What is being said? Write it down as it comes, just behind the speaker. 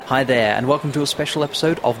Hi there, and welcome to a special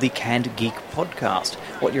episode of the Canned Geek podcast.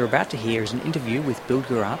 What you're about to hear is an interview with Bill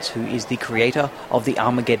Geradts, who is the creator of the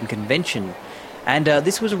Armageddon convention. And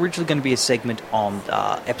this was originally going to be a segment on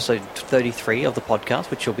episode 33 of the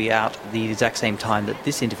podcast, which will be out the exact same time that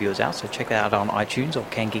this interview is out, so check that out on iTunes or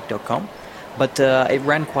cangeek.com. But it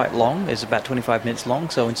ran quite long. It's about 25 minutes long,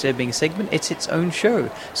 so instead of being a segment, it's its own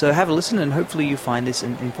show. So have a listen, and hopefully you find this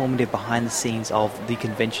an informative behind the scenes of the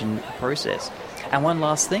convention process. And one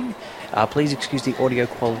last thing, please excuse the audio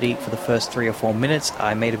quality for the first 3 or 4 minutes.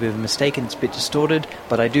 I made a bit of a mistake and it's a bit distorted,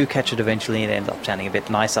 but I do catch it eventually and it ends up sounding a bit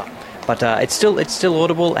nicer. But it's still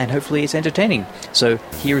audible and hopefully it's entertaining. So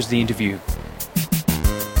here is the interview.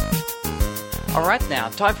 Alright now,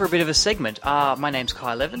 time for a bit of a segment. My name's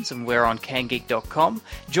Kyle Evans and we're on cangeek.com.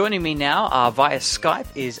 Joining me now via Skype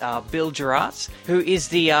is Bill Geradts, who is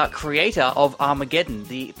the creator of Armageddon,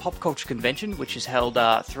 the pop culture convention which is held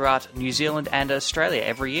throughout New Zealand and Australia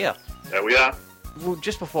every year. There we are. Well,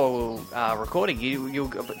 just before recording, you're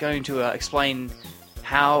going to explain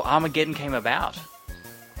how Armageddon came about.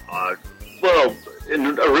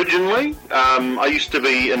 Originally, I used to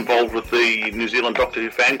be involved with the New Zealand Doctor Who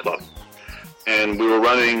fan club. And we were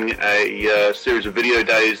running a series of video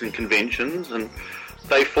days and conventions, and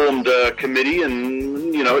they formed a committee,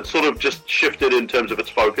 and, you know, it sort of just shifted in terms of its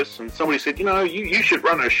focus, and somebody said, you know, you should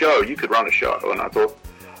run a show, you could run a show, and I thought,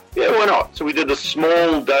 yeah, why not? So we did a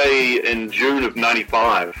small day in June of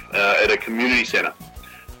 95 at a community centre,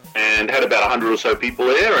 and had about 100 or so people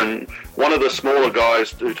there, and one of the smaller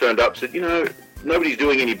guys who turned up said, you know, nobody's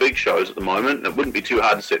doing any big shows at the moment, and it wouldn't be too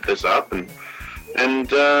hard to set this up, and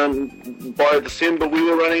by December, we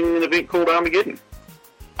were running an event called Armageddon.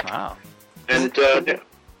 Wow. And,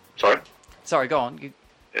 Sorry, go on.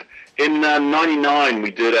 Yeah. In 99,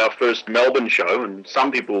 we did our first Melbourne show, and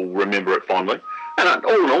some people remember it fondly. And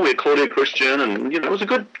all in all, we had Claudia Christian, and, you know, it was a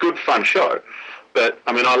good fun show. But,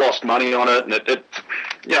 I mean, I lost money on it, and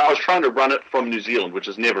I was trying to run it from New Zealand, which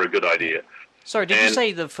is never a good idea. Sorry, did you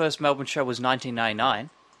say the first Melbourne show was 1999?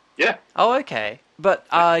 Yeah. Oh, okay. But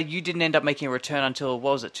you didn't end up making a return until,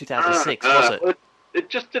 what was it, 2006, was it? It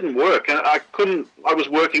just didn't work. I was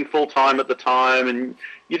working full-time at the time, and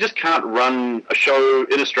you just can't run a show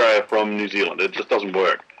in Australia from New Zealand. It just doesn't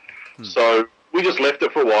work. So we just left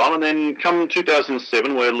it for a while, and then come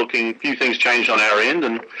 2007, a few things changed on our end,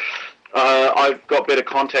 and I got better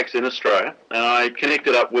contacts in Australia, and I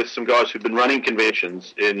connected up with some guys who've been running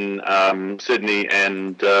conventions in Sydney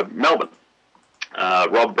and Melbourne.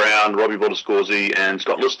 Rob Brown, Robbie Baldascorsi, and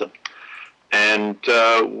Scott Liston. And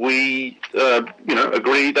they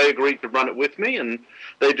agreed to run it with me, and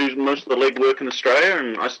they do most of the legwork in Australia,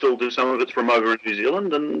 and I still do some of it from over in New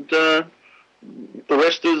Zealand, and the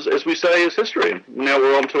rest is, as we say, is history. Now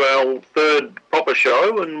we're on to our third proper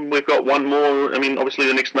show, and we've got one more, obviously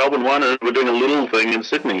the next Melbourne one, and we're doing a little thing in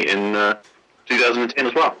Sydney in 2010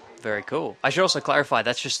 as well. Very cool. I should also clarify,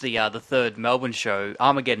 that's just the third Melbourne show.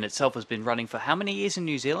 Armageddon itself has been running for how many years in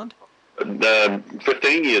New Zealand?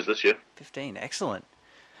 15 years this year. 15, excellent.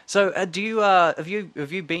 So, do you have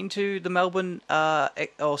you been to the Melbourne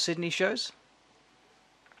or Sydney shows?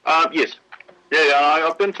 Yes. Yeah,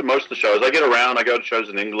 I've been to most of the shows. I get around. I go to shows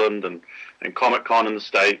in England and Comic Con in the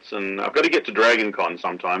States, and I've got to get to Dragon Con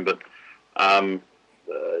sometime, but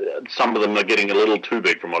some of them are getting a little too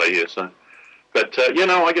big from what I hear, so... But,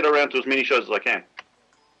 I get around to as many shows as I can.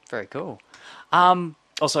 Very cool.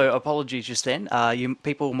 Also, apologies just then.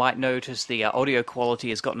 People might notice the audio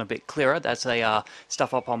quality has gotten a bit clearer. That's a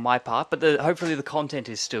stuff up on my part, but hopefully the content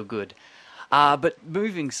is still good. But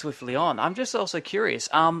moving swiftly on, I'm just also curious.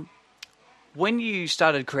 When you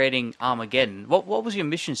started creating Armageddon, what was your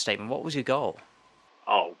mission statement? What was your goal?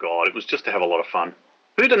 Oh, God, it was just to have a lot of fun.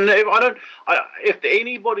 Who didn't? If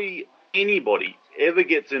anybody ever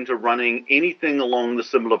gets into running anything along the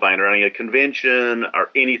similar vein, running a convention or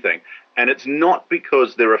anything, and it's not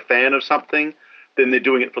because they're a fan of something, then they're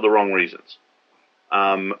doing it for the wrong reasons.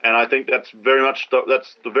 And I think that's very much the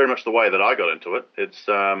way that I got into it. It's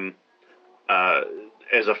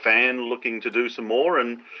as a fan looking to do some more,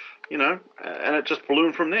 and and it just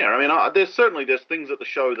ballooned from there. There's things at the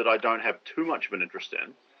show that I don't have too much of an interest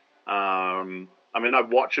in. I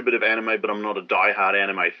watch a bit of anime, but I'm not a diehard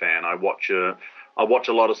anime fan. I watch a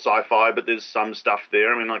lot of sci-fi, but there's some stuff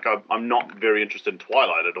there. I'm not very interested in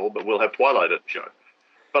Twilight at all, but we'll have Twilight at the show.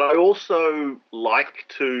 But I also like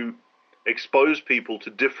to expose people to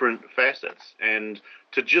different facets, and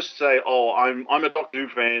to just say, oh, I'm a Doctor Who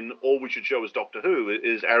fan, all we should show is Doctor Who,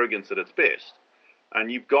 is arrogance at its best. And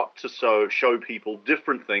you've got to show people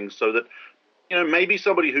different things so that maybe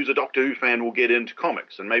somebody who's a Doctor Who fan will get into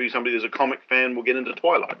comics, and maybe somebody who's a comic fan will get into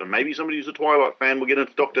Twilight, and maybe somebody who's a Twilight fan will get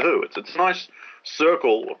into Doctor Who. It's a nice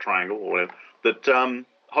circle or triangle or whatever that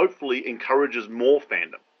hopefully encourages more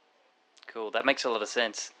fandom. Cool. That makes a lot of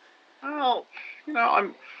sense. Well,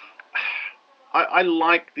 I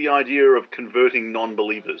like the idea of converting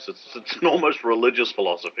non-believers. It's an almost religious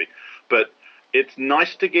philosophy, but it's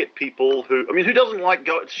nice to get people who doesn't like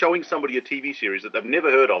showing somebody a TV series that they've never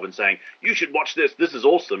heard of and saying, you should watch this is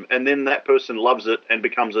awesome, and then that person loves it and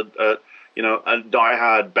becomes a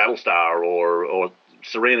diehard Battlestar or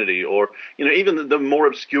Serenity or, even the more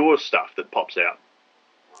obscure stuff that pops out.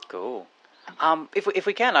 Cool. If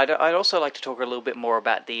we can, I'd also like to talk a little bit more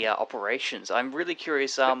about the operations. I'm really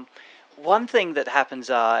curious. One thing that happens,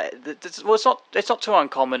 it's not too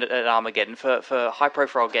uncommon at Armageddon for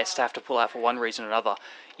high-profile guests to have to pull out for one reason or another.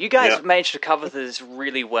 You guys managed to cover this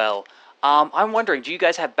really well. I'm wondering, do you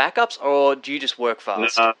guys have backups, or do you just work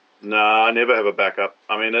fast? No, I never have a backup.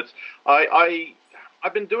 I mean,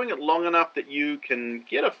 I've been doing it long enough that you can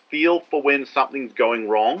get a feel for when something's going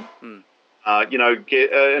wrong.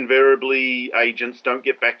 Invariably agents don't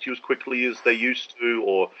get back to you as quickly as they used to,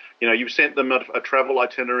 or, you've sent them a travel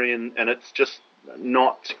itinerary and it's just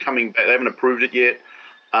not coming back. They haven't approved it yet.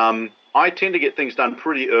 I tend to get things done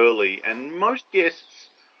pretty early, and most guests,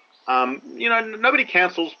 nobody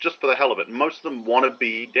cancels just for the hell of it. Most of them want to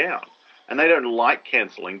be down, and they don't like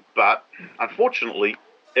canceling, but unfortunately,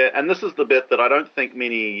 and this is the bit that I don't think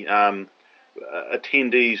many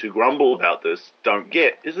attendees who grumble about this don't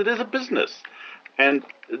get, is it is a business. And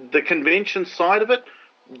the convention side of it,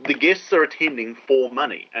 the guests are attending for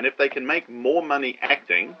money. And if they can make more money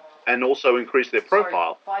acting and also increase their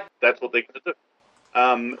profile, that's what they're going to do.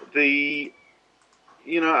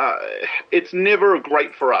 It's never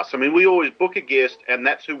great for us. I mean, we always book a guest, and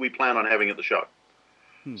that's who we plan on having at the show.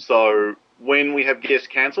 So when we have guests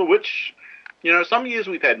cancel, which, some years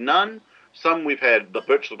we've had none, some we've had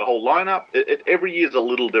virtually the whole lineup. Every year is a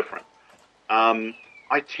little different.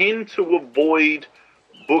 I tend to avoid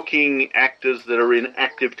booking actors that are in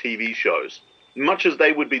active TV shows. Much as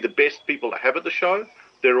they would be the best people to have at the show,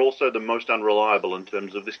 they're also the most unreliable in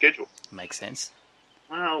terms of the schedule. Makes sense.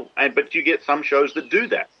 Well, but you get some shows that do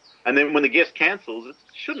that. And then when the guest cancels, it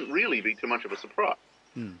shouldn't really be too much of a surprise.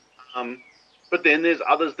 But then there's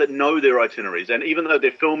others that know their itineraries. And even though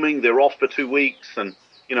they're filming, they're off for 2 weeks, and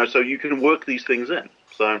so you can work these things in.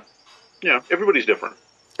 So, everybody's different.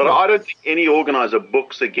 But I don't think any organizer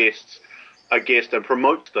books a guest and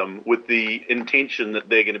promotes them with the intention that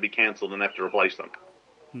they're going to be cancelled and have to replace them.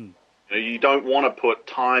 You don't want to put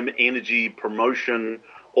time, energy, promotion,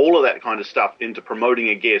 all of that kind of stuff into promoting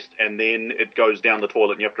a guest, and then it goes down the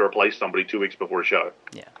toilet and you have to replace somebody 2 weeks before a show.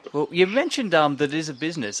 Yeah. Well, you mentioned that it is a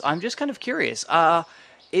business. I'm just kind of curious.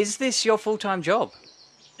 Is this your full-time job?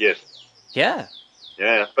 Yes. Yeah.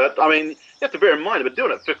 Yeah, but, I mean, you have to bear in mind, I've been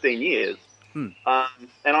doing it 15 years, and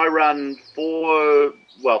I run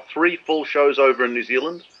 3 full shows over in New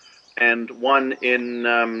Zealand, and one in,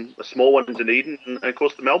 a small one in Dunedin, and, of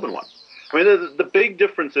course, the Melbourne one. I mean, the big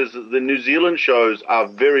difference is that the New Zealand shows are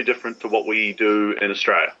very different to what we do in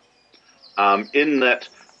Australia, in that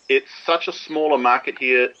it's such a smaller market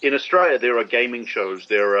here. In Australia, there are gaming shows,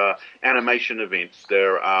 there are animation events,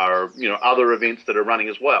 there are, other events that are running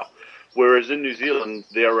as well. Whereas in New Zealand,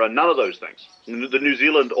 there are none of those things. The New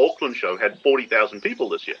Zealand Auckland show had 40,000 people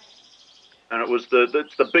this year. And it's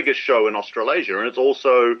the biggest show in Australasia. And it's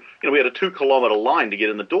also, we had a 2-kilometre line to get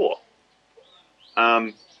in the door.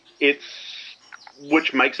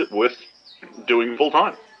 Which makes it worth doing full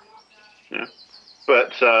time. Yeah.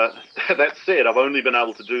 But that said, I've only been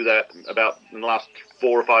able to do that about in the last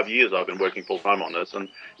 4 or 5 years I've been working full time on this. And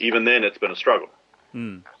even then, it's been a struggle.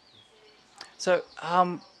 So,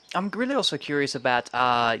 I'm really also curious about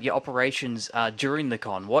your operations during the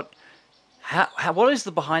con. What is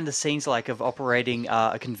the behind the scenes like of operating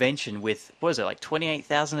a convention with, what is it, like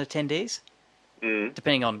 28,000 attendees?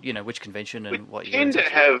 Depending on which convention and what you tend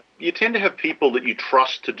to have people that you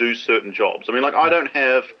trust to do certain jobs. I mean, like I don't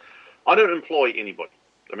employ anybody.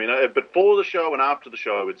 I mean, before the show and after the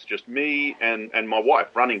show, it's just me and my wife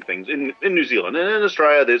running things in New Zealand. And in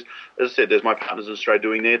Australia, as I said, there's my partners in Australia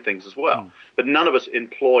doing their things as well. But none of us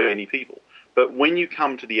employ any people. But when you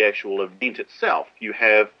come to the actual event itself, you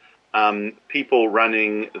have people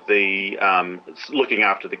running looking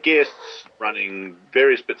after the guests, running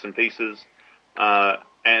various bits and pieces,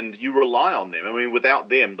 and you rely on them. I mean, without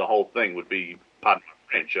them, the whole thing would be, pardon my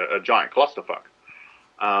French, a giant clusterfuck.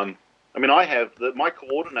 I mean, I have my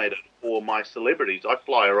coordinator for my celebrities. I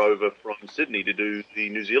fly her over from Sydney to do the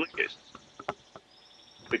New Zealand guests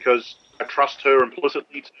because trust her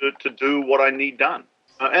implicitly to do what I need done.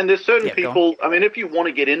 And there's certain people, I mean, if you want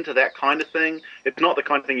to get into that kind of thing, it's not the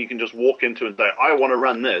kind of thing you can just walk into and say, I want to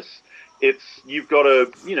run this. You've got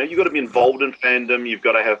to be involved in fandom. You've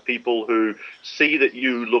got to have people who see that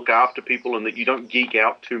you look after people and that you don't geek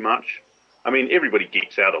out too much. I mean, everybody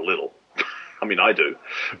geeks out a little. I mean, I do.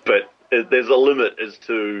 But there's a limit as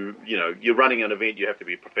to, you're running an event, you have to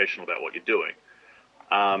be professional about what you're doing.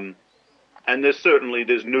 And there's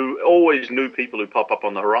always new people who pop up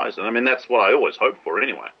on the horizon. I mean, that's what I always hope for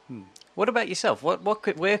anyway. What about yourself?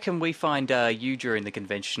 Where can we find you during the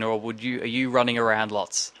convention, or are you running around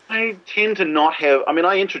lots? I tend to not have. I mean,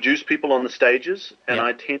 I introduce people on the stages, and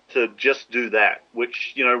I tend to just do that.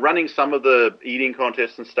 Which running some of the eating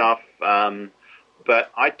contests and stuff.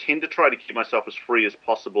 But I tend to try to keep myself as free as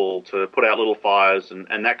possible to put out little fires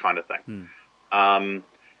and that kind of thing.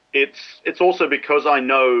 It's also because I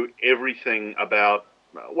know everything about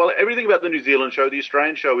the New Zealand show. The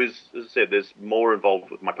Australian show is, as I said, there's more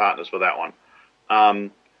involved with my partners for that one.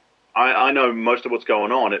 I know most of what's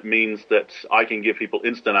going on. It means that I can give people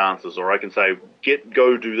instant answers, or I can say,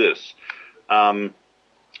 go do this. But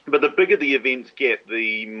the bigger the events get,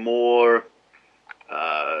 the more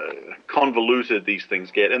convoluted these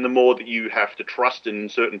things get, and the more that you have to trust in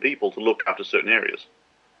certain people to look after certain areas.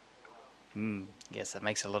 Yes, that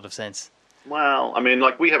makes a lot of sense. Well, I mean,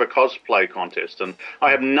 like we have a cosplay contest, and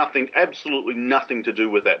I have absolutely nothing to do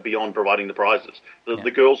with that beyond providing the prizes.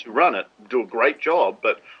 The girls who run it do a great job,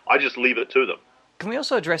 but I just leave it to them. Can we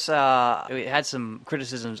also address, we had some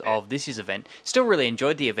criticisms of this year's event. Still really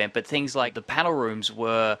enjoyed the event, but things like the panel rooms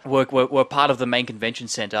were part of the main convention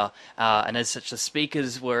center, and as such the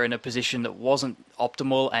speakers were in a position that wasn't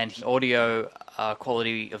optimal, and audio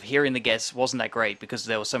quality of hearing the guests wasn't that great because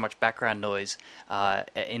there was so much background noise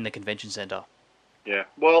in the convention center. Yeah,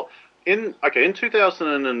 well, in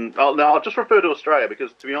 2000 now I'll just refer to Australia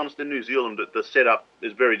because, to be honest, in New Zealand the setup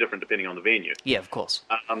is very different depending on the venue. Yeah, of course.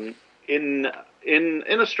 In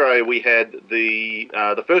Australia, we had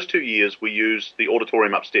the first 2 years we used the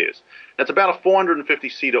auditorium upstairs. That's about a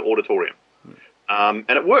 450-seater auditorium, and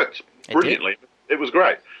it worked brilliantly. It was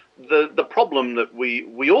great. The problem that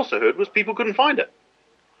we also heard was people couldn't find it,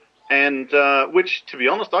 and which, to be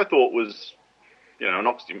honest, I thought was an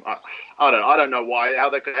oxymoron. I don't know how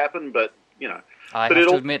that could happen, but I have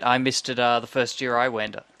to admit I missed it the first year I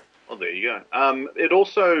went. Well, there you go. It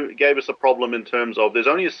also gave us a problem in terms of there's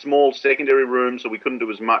only a small secondary room, so we couldn't do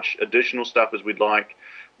as much additional stuff as we'd like.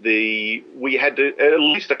 We had to, at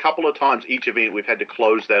least a couple of times each event, we've had to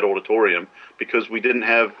close that auditorium because we didn't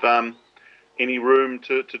have any room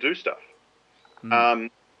to do stuff.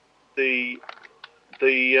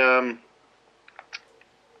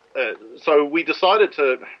 So we decided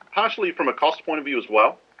to, partially from a cost point of view as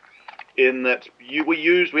well, in that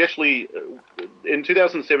we actually, in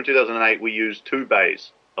 2007, 2008, we used 2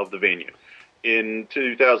 bays of the venue. In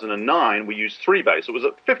 2009, we used 3 bays. So it was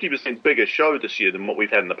a 50% bigger show this year than what we've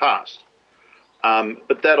had in the past.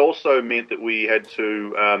 But that also meant that we had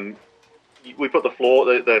to, we put the floor,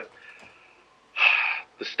 the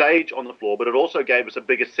stage on the floor, but it also gave us a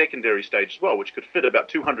bigger secondary stage as well, which could fit about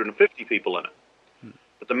 250 people in it.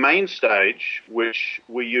 But the main stage, which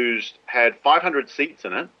we used, had 500 seats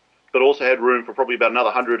in it, but also had room for probably about another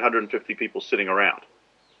 100, 150 people sitting around.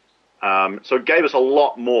 So it gave us a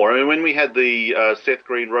lot more. I mean, when we had the Seth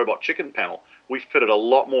Green Robot Chicken panel, we fitted a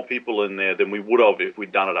lot more people in there than we would have if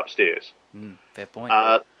we'd done it upstairs. Fair point.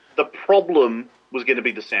 The problem was going to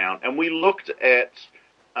be the sound, and we looked at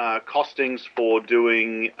costings for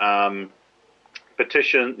doing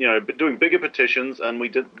doing bigger petitions, and we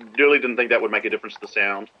really didn't think that would make a difference to the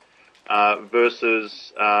sound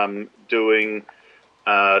versus doing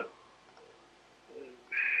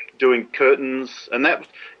curtains. And that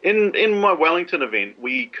in my Wellington event,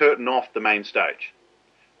 we curtain off the main stage,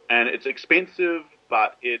 and it's expensive,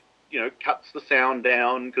 but it cuts the sound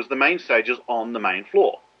down because the main stage is on the main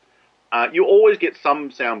floor. You always get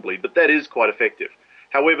some sound bleed, but that is quite effective.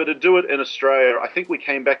 However, to do it in Australia, I think we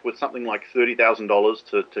came back with something like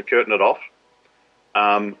 $30,000 to curtain it off,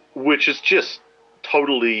 which is just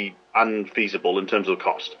totally unfeasible in terms of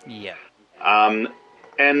cost. Yeah.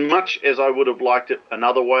 And much as I would have liked it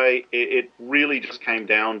another way, it really just came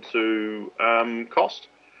down to cost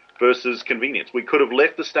versus convenience. We could have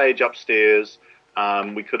left the stage upstairs.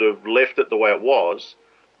 We could have left it the way it was.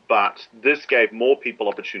 But this gave more people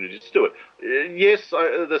opportunities to do it. Yes,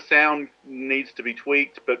 the sound needs to be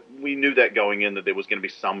tweaked, but we knew that going in that there was going to be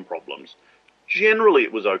some problems. Generally,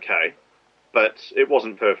 it was okay. but it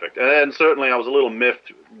wasn't perfect. And certainly I was a little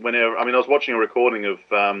miffed whenever, I was watching a recording of,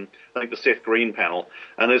 I think the Seth Green panel,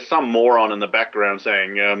 and there's some moron in the background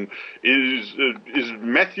saying, is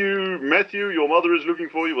Matthew, your mother is looking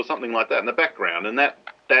for you, or something like that in the background, and that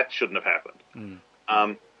shouldn't have happened.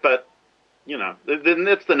 But, then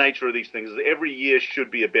that's the nature of these things, is every year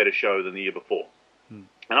should be a better show than the year before.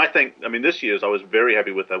 And I think, this year's I was very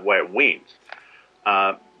happy with the way it went.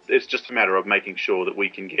 It's just a matter of making sure that we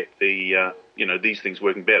can get the, these things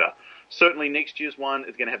working better. Certainly next year's one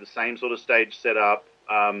is going to have the same sort of stage set up.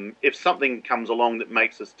 If something comes along that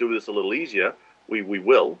makes us do this a little easier, we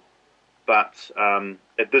will. But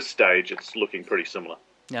at this stage, it's looking pretty similar.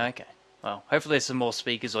 Yeah, okay. Well, hopefully there's some more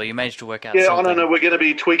speakers, or you managed to work out something. Yeah, I don't know. We're going to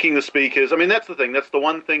be tweaking the speakers. That's the thing. That's the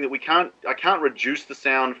one thing that I can't reduce the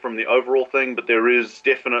sound from the overall thing, but there is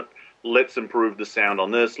definite, let's improve the sound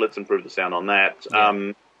on this, let's improve the sound on that.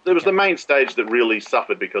 Yeah. There was the main stage that really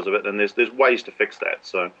suffered because of it, and there's ways to fix that.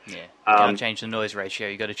 So yeah, you can't change the noise ratio.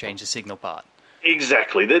 You got to change the signal part.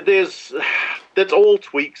 Exactly. That's all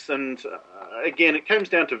tweaks, and again, it comes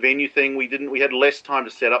down to venue thing. We had less time to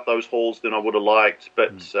set up those halls than I would have liked,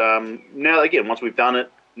 but now again, once we've done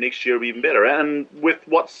it, next year will be even better. And with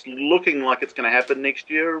what's looking like it's going to happen next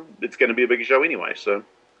year, it's going to be a bigger show anyway. So.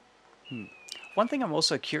 One thing I'm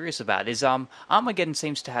also curious about is Armageddon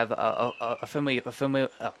seems to have a familiar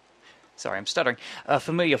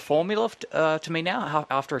formula to me now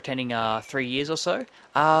after attending 3 years or so.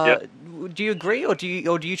 Do you agree, or do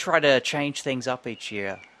you try to change things up each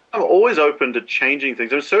year? I'm always open to changing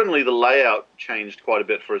things. Certainly the layout changed quite a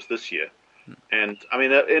bit for us this year. And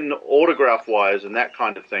in autograph wise and that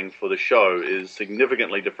kind of thing for the show is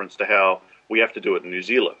significantly different to how we have to do it in New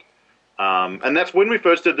Zealand. And that's when we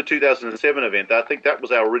first did the 2007 event. I think that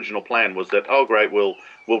was our original plan, was that, oh, great, we'll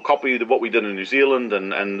copy what we did in New Zealand,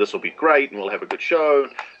 and this will be great, and we'll have a good show.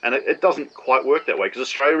 And it doesn't quite work that way, because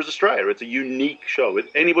Australia is Australia. It's a unique show.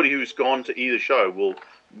 Anybody who's gone to either show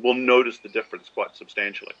will notice the difference quite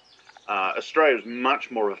substantially. Australia is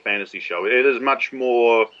much more of a fantasy show. It is much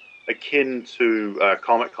more akin to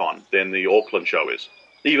Comic-Con than the Auckland show is,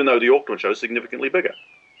 even though the Auckland show is significantly bigger.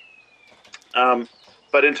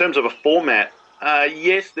 But in terms of a format,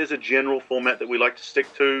 yes, there's a general format that we like to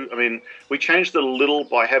stick to. We changed it a little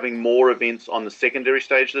by having more events on the secondary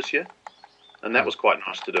stage this year, and that was quite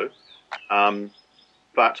nice to do.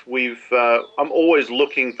 But I'm always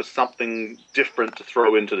looking for something different to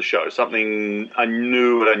throw into the show, something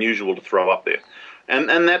new and unusual to throw up there.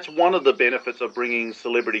 And that's one of the benefits of bringing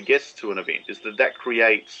celebrity guests to an event, is that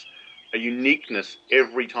creates a uniqueness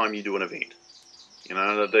every time you do an event.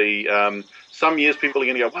 Some years people are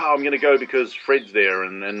going to go, wow, I'm going to go because Fred's there,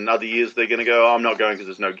 and other years they're going to go, oh, I'm not going because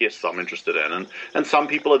there's no guests I'm interested in. And some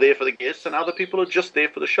people are there for the guests, and other people are just there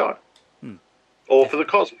for the show, or for the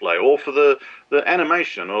cosplay, or for the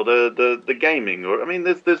animation, or the gaming. Or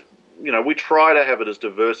there's we try to have it as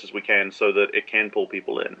diverse as we can so that it can pull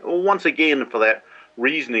people in. Once again, for that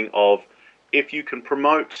reasoning of, if you can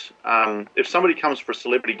promote, if somebody comes for a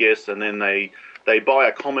celebrity guest and then they buy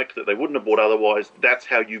a comic that they wouldn't have bought otherwise, that's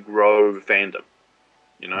how you grow fandom.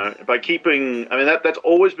 By keeping, that's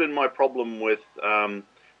always been my problem with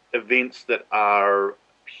events that are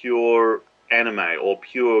pure anime or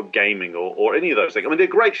pure gaming or any of those things. They're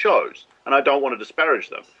great shows, and I don't want to disparage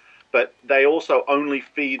them, but they also only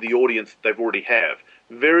feed the audience that they've already have.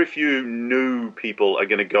 Very few new people are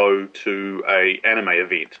going to go to an anime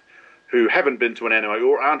event who haven't been to an anime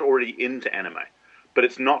or aren't already into anime. But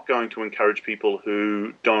it's not going to encourage people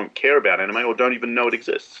who don't care about anime or don't even know it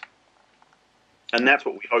exists. And that's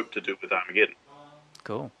what we hope to do with Armageddon.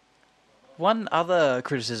 Cool. One other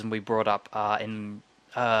criticism we brought up in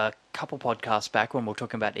a couple podcasts back when we were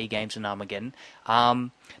talking about e-games and Armageddon,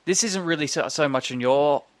 this isn't really so much in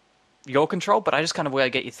your control, but I just kind of want to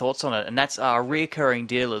get your thoughts on it, and that's reoccurring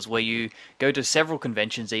dealers, where you go to several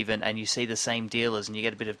conventions even, and you see the same dealers, and you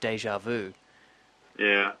get a bit of deja vu.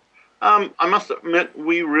 Yeah. I must admit,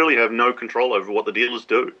 we really have no control over what the dealers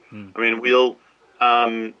do.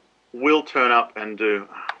 We'll turn up and do.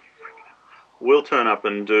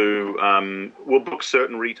 We'll book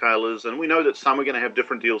certain retailers, and we know that some are going to have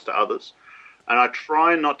different deals to others. And I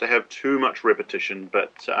try not to have too much repetition,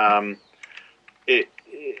 but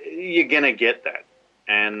you're going to get that.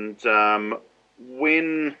 And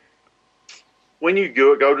when you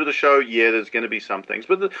go to the show, yeah, there's going to be some things.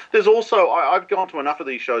 But there's also, I've gone to enough of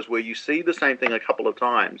these shows where you see the same thing a couple of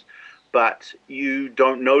times, but you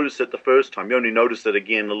don't notice it the first time. You only notice it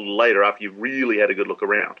again a little later after you've really had a good look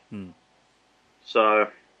around. So,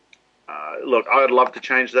 look, I'd love to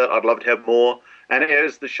change that. I'd love to have more. And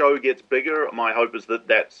as the show gets bigger, my hope is that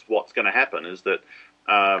that's what's going to happen, is that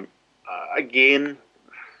again,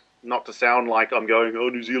 not to sound like I'm going, oh,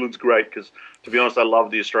 New Zealand's great, because to be honest, I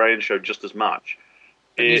love the Australian show just as much.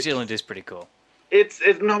 But New Zealand is pretty cool. It's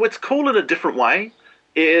cool in a different way.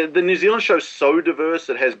 The New Zealand show is so diverse.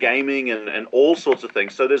 It has gaming and all sorts of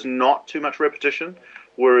things, so there's not too much repetition,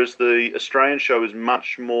 whereas the Australian show is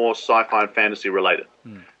much more sci-fi and fantasy related.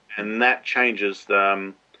 And that changes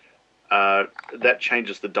the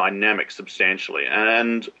dynamic substantially.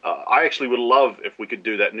 And I actually would love if we could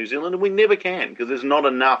do that in New Zealand, and we never can, because there's not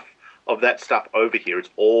enough of that stuff over here. It's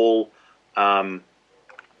all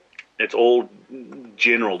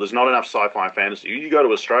general. There's not enough sci-fi and fantasy. You go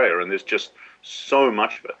to Australia, and there's just so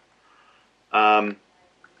much of it.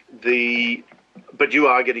 But you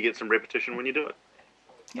are going to get some repetition when you do it.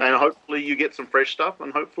 Yeah. And hopefully you get some fresh stuff,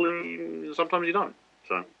 and hopefully sometimes you don't.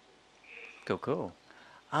 So Cool.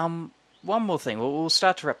 One more thing. We'll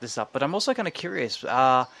start to wrap this up, but I'm also kind of curious.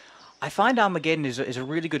 I find Armageddon is a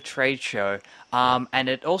really good trade show, and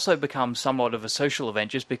it also becomes somewhat of a social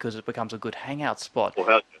event just because it becomes a good hangout spot.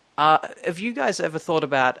 Well, have you guys ever thought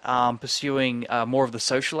about pursuing more of the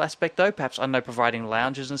social aspect, though? Perhaps, I don't know, providing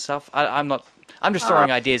lounges and stuff? I'm just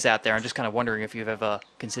throwing ideas out there. I'm just kind of wondering if you've ever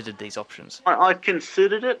considered these options. I've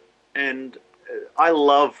considered it, and I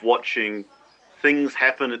love watching things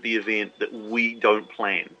happen at the event that we don't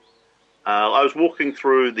plan. I was walking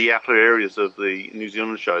through the upper areas of the New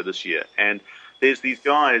Zealand show this year, and there's these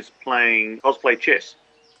guys playing cosplay chess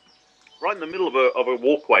right in the middle of a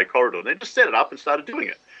walkway corridor. And they just set it up and started doing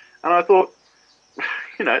it. And I thought,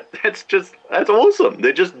 that's awesome.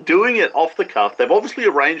 They're just doing it off the cuff. They've obviously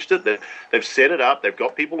arranged it. They've set it up. They've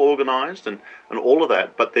got people organized and all of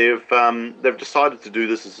that. But they've decided to do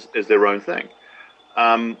this as their own thing.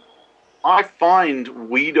 I find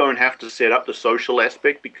we don't have to set up the social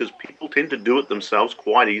aspect because people tend to do it themselves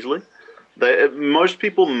quite easily. Most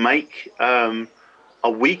people make a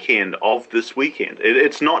weekend of this weekend.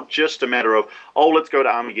 It's not just a matter of, let's go to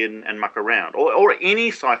Armageddon and muck around, or any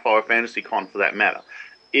sci-fi or fantasy con for that matter.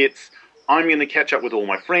 It's, I'm going to catch up with all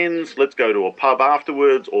my friends, let's go to a pub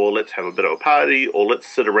afterwards, or let's have a bit of a party, or let's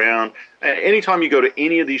sit around. Anytime you go to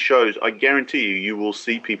any of these shows, I guarantee you will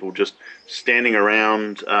see people just standing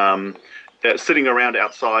around, sitting around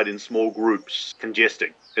outside in small groups,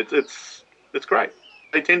 congesting. It's great.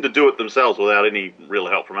 They tend to do it themselves without any real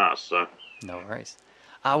help from us. So no worries.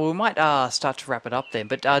 We might start to wrap it up then.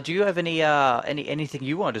 But do you have anything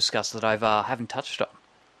you want to discuss that I haven't touched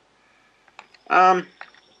on?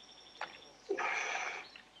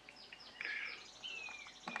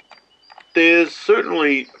 There's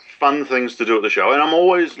certainly fun things to do at the show, and I'm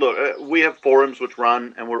always we have forums which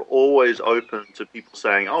run, and we're always open to people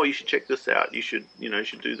saying, "Oh, you should check this out. You should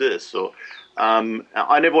do this." Or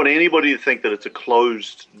I never want anybody to think that it's a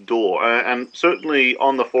closed door. And certainly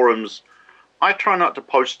on the forums, I try not to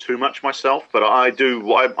post too much myself, but I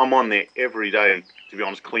do. I'm on there every day, to be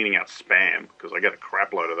honest, cleaning out spam because I get a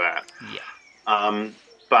crap load of that. Yeah.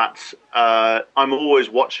 But I'm always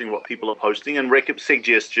watching what people are posting and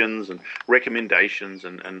suggestions and recommendations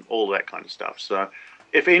and all that kind of stuff. So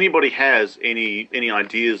if anybody has any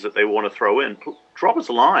ideas that they want to throw in, drop us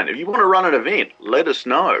a line. If you want to run an event, let us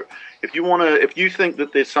know. If you think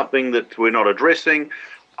that there's something that we're not addressing,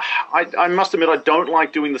 I must admit I don't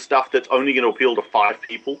like doing the stuff that's only going to appeal to 5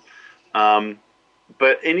 people.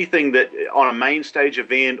 But anything that on a main stage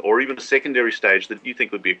event or even a secondary stage that you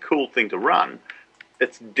think would be a cool thing to run,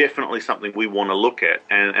 it's definitely something we want to look at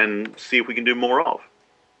and see if we can do more of.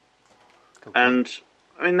 Okay. And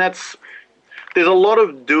I mean, there's a lot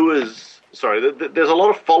of doers. Sorry, there's a lot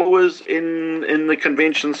of followers in the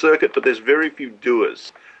convention circuit, but there's very few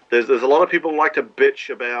doers. There's a lot of people who like to bitch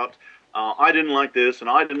about, I didn't like this and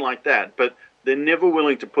I didn't like that, but they're never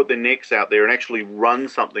willing to put their necks out there and actually run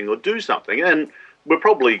something or do something. And we're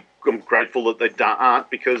probably grateful that they aren't,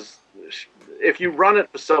 because if you run it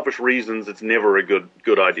for selfish reasons, it's never a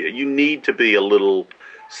good idea. You need to be a little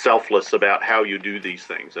selfless about how you do these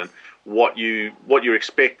things and what you're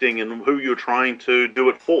expecting and who you're trying to do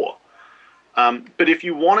it for. But if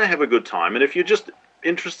you want to have a good time, and if you're just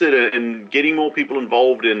interested in getting more people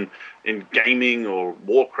involved in gaming or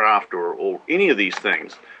Warcraft or any of these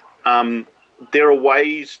things, there are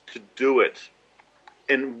ways to do it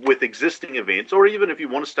with existing events, or even if you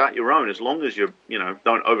want to start your own, as long as you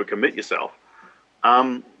don't overcommit yourself,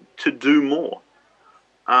 to do more.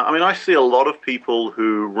 I mean, I see a lot of people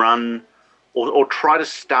who run or try to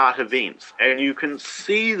start events, and you can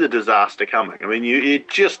see the disaster coming. I mean,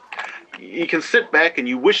 you can sit back and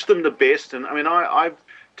you wish them the best. And I mean, I've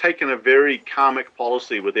taken a very karmic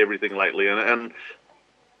policy with everything lately, and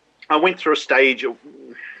I went through a stage a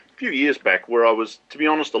few years back where I was, to be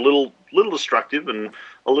honest, a little destructive and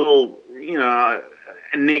a little,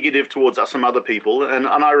 negative towards some other people, and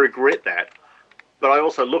I regret that. But I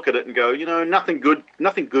also look at it and go, nothing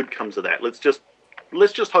good comes of that. Let's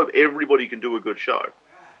just hope everybody can do a good show.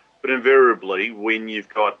 But invariably, when you've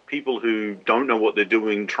got people who don't know what they're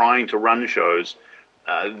doing trying to run shows,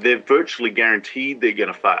 they're virtually guaranteed they're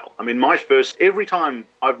going to fail. I mean, every time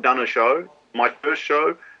I've done a show, my first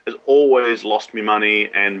show has always lost me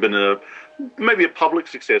money and been maybe a public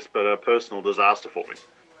success, but a personal disaster for me.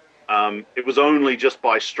 It was only just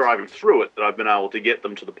by striving through it that I've been able to get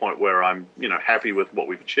them to the point where I'm, happy with what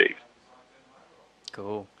we've achieved.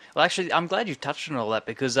 Cool. Well, actually, I'm glad you've touched on all that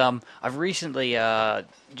because I've recently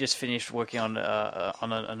just finished working on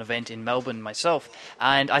an event in Melbourne myself,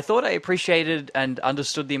 and I thought I appreciated and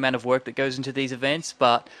understood the amount of work that goes into these events,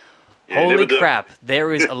 but holy crap,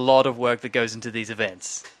 there is a lot of work that goes into these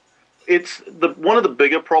events. It's one of the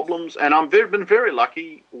bigger problems, and I've been very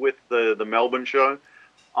lucky with the Melbourne show.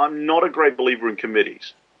 I'm not a great believer in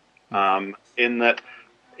committees, in that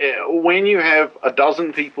when you have a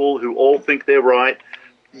dozen people who all think they're right,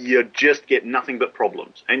 you just get nothing but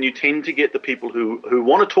problems. And you tend to get the people who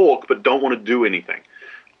want to talk but don't want to do anything.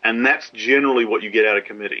 And that's generally what you get out of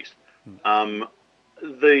committees.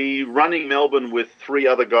 The running Melbourne with 3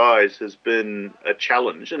 other guys has been a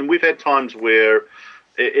challenge. And we've had times where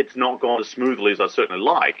it's not gone as smoothly as I certainly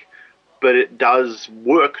like, but it does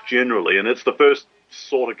work generally. And it's the first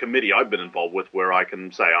sort of committee I've been involved with where I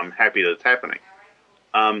can say I'm happy that it's happening.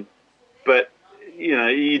 But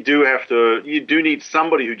you do need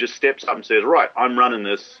somebody who just steps up and says, right, I'm running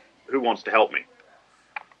this, who wants to help me?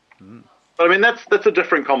 But I mean, that's a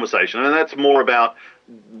different conversation, and that's more about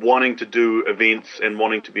wanting to do events and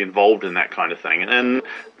wanting to be involved in that kind of thing. And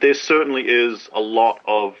there certainly is a lot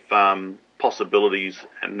of possibilities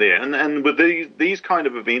in there. And with these kind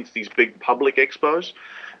of events, these big public expos,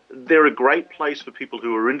 they're a great place for people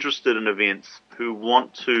who are interested in events, who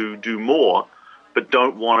want to do more, but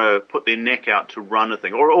don't want to put their neck out to run a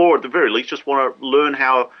thing, or at the very least just want to learn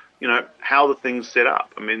how the thing's set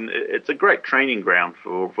up. I mean, it's a great training ground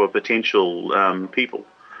for potential people,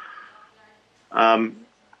 and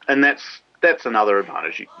that's another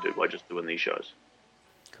advantage you can do by just doing these shows.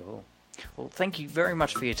 Cool. Well, thank you very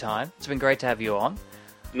much for your time. It's been great to have you on.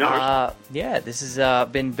 No. This has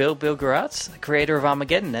been Bill Geradts, creator of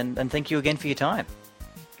Armageddon, and thank you again for your time.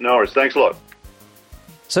 No worries. Thanks a lot.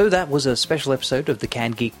 So that was a special episode of the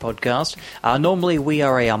Canned Geek podcast. Normally we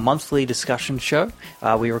are a monthly discussion show.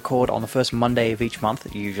 We record on the first Monday of each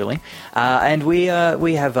month, usually. And we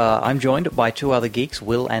have I'm joined by 2 other geeks,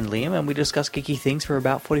 Will and Liam, and we discuss geeky things for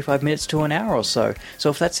about 45 minutes to an hour or so.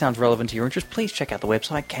 So if that sounds relevant to your interest, please check out the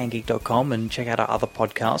website, cannedgeek.com, and check out our other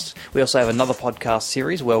podcasts. We also have another podcast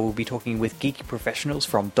series where we'll be talking with geeky professionals,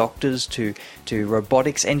 from doctors to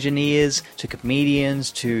robotics engineers to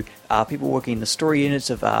comedians to people working in the story units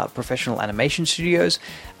of professional animation studios,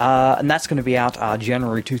 and that's going to be out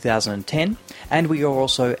January 2010. And we are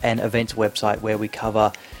also an events website where we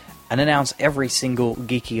cover and announce every single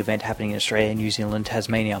geeky event happening in Australia, New Zealand,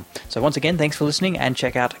 Tasmania. So once again, thanks for listening, and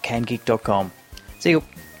check out cannedgeek.com. See you.